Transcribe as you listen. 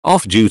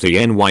Off-duty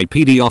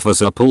NYPD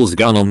officer pulls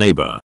gun on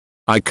neighbor.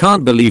 "I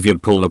can't believe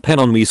you'd pull a pen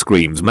on me,"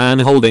 screams man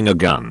holding a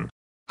gun.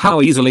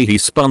 How easily he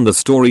spun the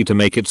story to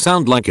make it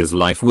sound like his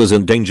life was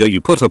in danger. "You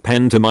put a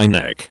pen to my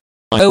neck."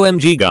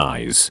 OMG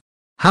guys.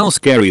 How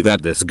scary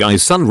that this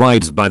guy's son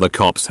rides by the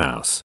cop's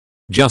house.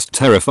 Just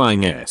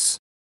terrifying.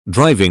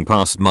 Driving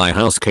past my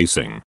house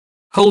casing.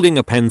 Holding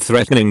a pen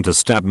threatening to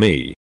stab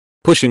me.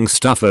 Pushing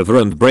stuff over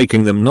and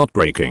breaking them, not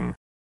breaking.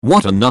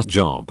 What a nut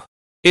job.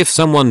 If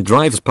someone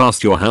drives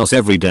past your house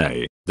every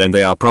day, then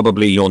they are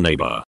probably your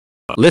neighbor.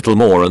 A little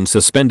more and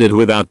suspended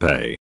without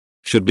pay.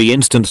 Should be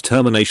instant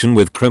termination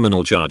with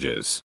criminal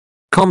charges.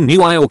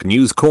 New York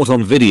news caught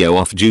on video.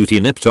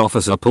 Off-duty NYPD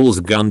officer pulls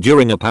gun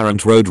during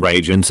apparent road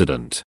rage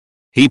incident.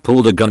 He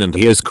pulled a gun and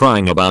he is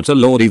crying about a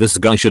lordy. This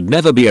guy should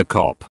never be a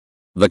cop.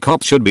 The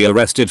cop should be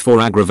arrested for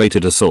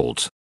aggravated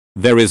assault.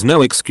 There is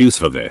no excuse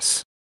for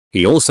this.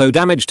 He also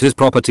damaged his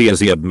property,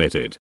 as he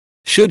admitted.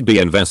 Should be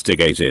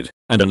investigated,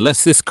 and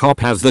unless this cop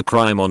has the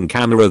crime on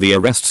camera, the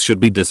arrests should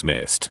be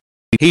dismissed.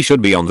 He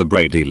should be on the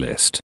Brady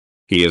list.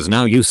 He is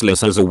now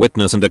useless as a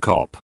witness and a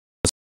cop.